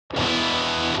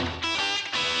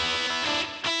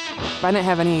I didn't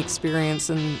have any experience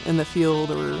in the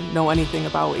field or know anything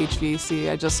about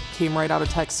HVAC. I just came right out of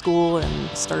tech school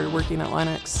and started working at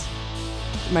Lennox.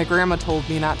 My grandma told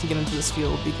me not to get into this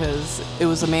field because it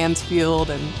was a man's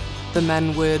field and the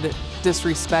men would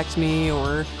disrespect me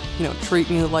or, treat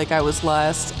me like I was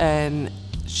less, and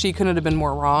she couldn't have been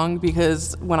more wrong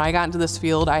because when I got into this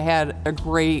field, I had a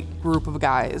great group of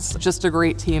guys, just a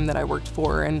great team that I worked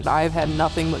for, and I've had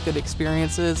nothing but good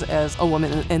experiences as a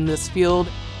woman in this field.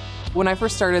 When I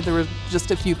first started, there were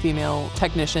just a few female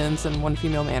technicians and one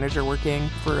female manager working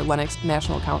for Lennox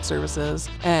National Account Services.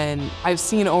 And I've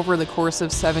seen over the course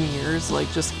of 7 years,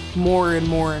 just more and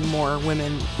more and more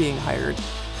women being hired.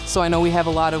 So I know we have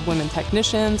a lot of women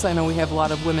technicians, I know we have a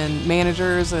lot of women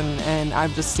managers, and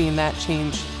I've just seen that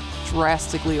change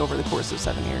drastically over the course of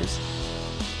 7 years.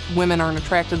 Women aren't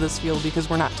attracted to this field because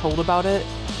we're not told about it.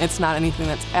 It's not anything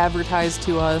that's advertised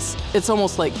to us. It's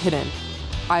almost like hidden.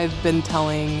 I've been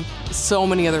telling so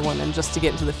many other women just to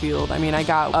get into the field. I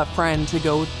got a friend to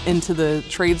go into the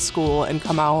trade school and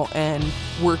come out and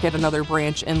work at another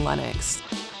branch in Lennox.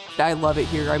 I love it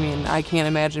here. I can't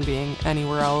imagine being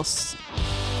anywhere else.